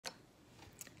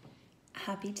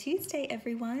Happy Tuesday,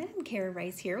 everyone. Kara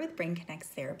Rice here with Brain Connects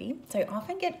Therapy. So I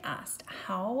often get asked,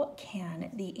 how can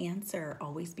the answer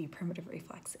always be primitive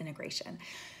reflex integration?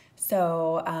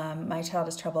 So my child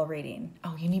has trouble reading.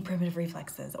 Oh, you need primitive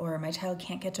reflexes. Or my child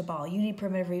can't catch a ball. You need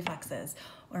primitive reflexes.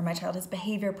 Or my child has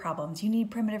behavior problems. You need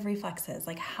primitive reflexes.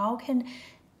 Like, how can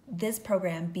this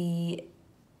program be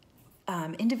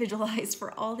individualized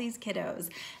for all these kiddos?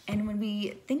 And when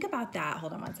we think about that,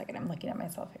 hold on one second, I'm looking at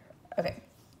myself here. Okay.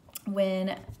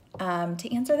 When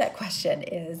to answer that question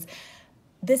is,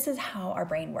 this is how our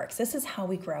brain works. This is how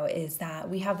we grow, is that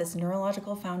we have this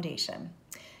neurological foundation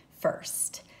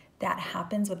first. That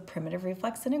happens with primitive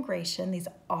reflex integration, these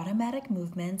automatic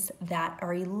movements that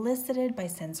are elicited by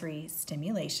sensory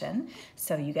stimulation.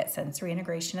 So you get sensory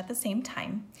integration at the same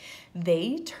time.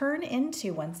 They turn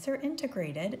into, once they're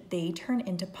integrated, they turn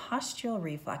into postural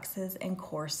reflexes and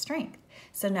core strength.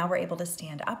 So now we're able to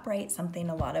stand upright, something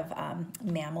a lot of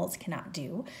mammals cannot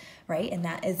do, right? And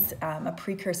that is a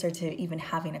precursor to even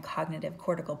having a cognitive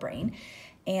cortical brain.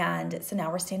 And so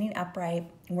now we're standing upright,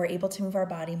 we're able to move our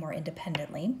body more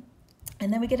independently.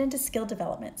 And then we get into skill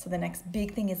development. So the next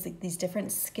big thing is these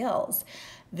different skills: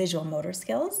 visual motor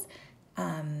skills,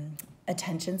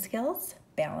 attention skills,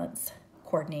 balance,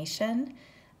 coordination,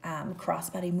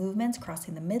 cross-body movements,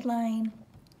 crossing the midline,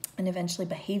 and eventually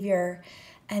behavior.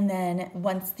 And then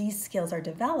once these skills are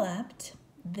developed,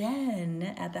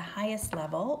 then at the highest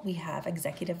level, we have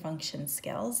executive function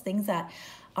skills, things that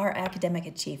are academic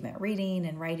achievement, reading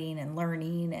and writing and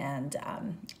learning, and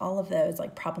all of those,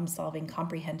 like problem solving,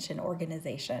 comprehension,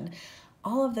 organization,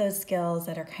 all of those skills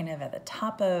that are kind of at the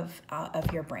top of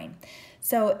your brain.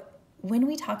 So when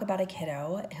we talk about a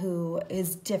kiddo who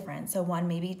is different, so one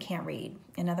maybe can't read,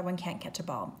 another one can't catch a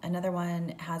ball, another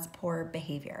one has poor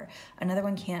behavior, another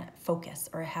one can't focus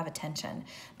or have attention,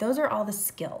 those are all the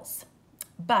skills.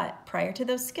 But prior to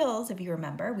those skills, if you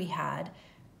remember, we had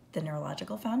the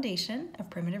neurological foundation of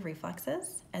primitive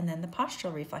reflexes, and then the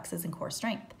postural reflexes and core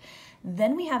strength.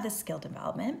 Then we have the skill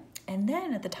development, and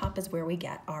then at the top is where we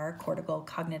get our cortical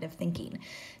cognitive thinking.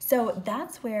 So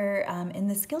that's where, in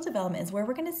the skill development, is where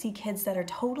we're gonna see kids that are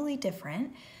totally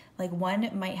different. Like, one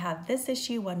might have this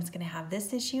issue, one's gonna have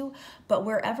this issue, but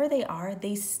wherever they are,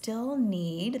 they still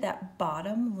need that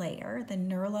bottom layer, the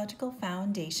neurological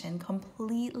foundation,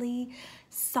 completely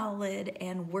solid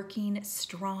and working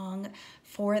strong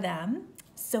for them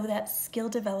so that skill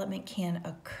development can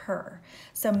occur.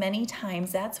 So many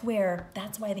times that's why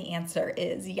the answer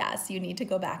is yes, you need to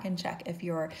go back and check if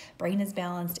your brain is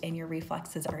balanced and your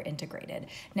reflexes are integrated.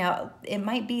 Now, it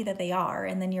might be that they are,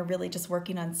 and then you're really just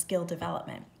working on skill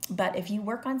development. But if you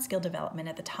work on skill development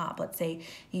at the top, let's say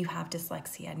you have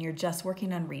dyslexia and you're just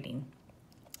working on reading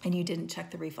and you didn't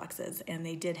check the reflexes and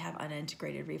they did have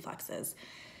unintegrated reflexes,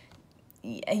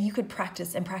 you could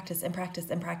practice and practice and practice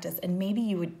and practice, and maybe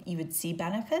you would see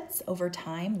benefits over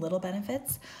time, little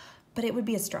benefits, but it would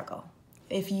be a struggle.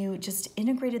 If you just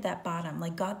integrated that bottom,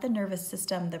 like got the nervous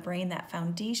system, the brain, that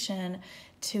foundation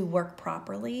to work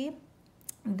properly,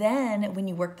 then when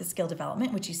you work the skill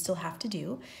development, which you still have to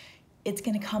do, it's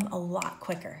going to come a lot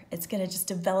quicker. It's going to just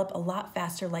develop a lot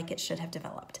faster, like it should have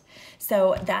developed.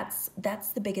 So that's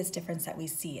the biggest difference that we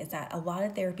see, is that a lot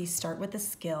of therapies start with the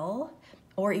skill,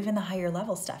 or even the higher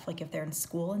level stuff. Like if they're in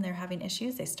school and they're having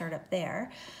issues, they start up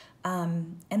there.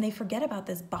 And they forget about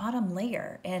this bottom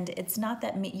layer. And it's not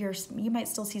that you might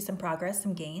still see some progress,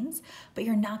 some gains, but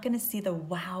you're not going to see the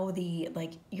wow,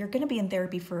 you're going to be in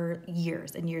therapy for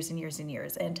years and years and years and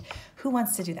years. And who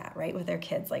wants to do that, right, with their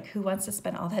kids? Like, who wants to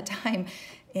spend all that time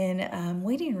in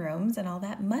waiting rooms and all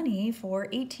that money for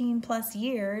 18 plus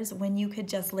years when you could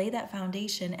just lay that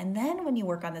foundation? And then when you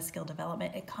work on the skill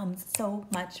development, it comes so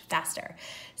much faster.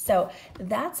 So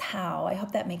that's how, I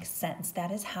hope that makes sense.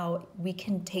 That is how we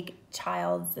can take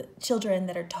children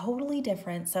that are totally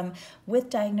different, some with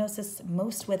diagnosis,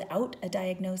 most without a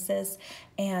diagnosis,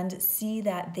 and see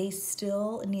that they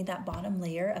still need that bottom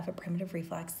layer of a primitive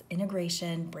reflex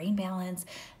integration, brain balance,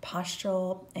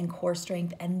 postural, and core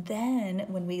strength. And then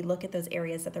when we look at those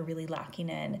areas that they're really lacking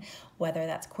in, whether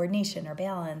that's coordination or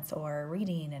balance or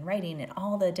reading and writing and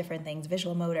all the different things,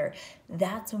 visual motor,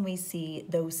 that's when we see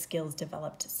those skills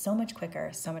developed so much quicker,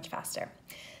 so much faster.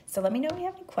 So let me know if you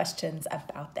have any questions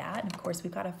about that. And of course,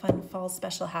 we've got a fun fall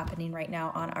special happening right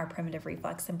now on our primitive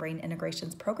reflex and brain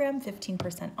integrations program,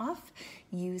 15% off.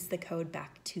 Use the code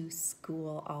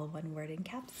BACK2SCHOOL, all one word in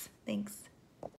caps. Thanks.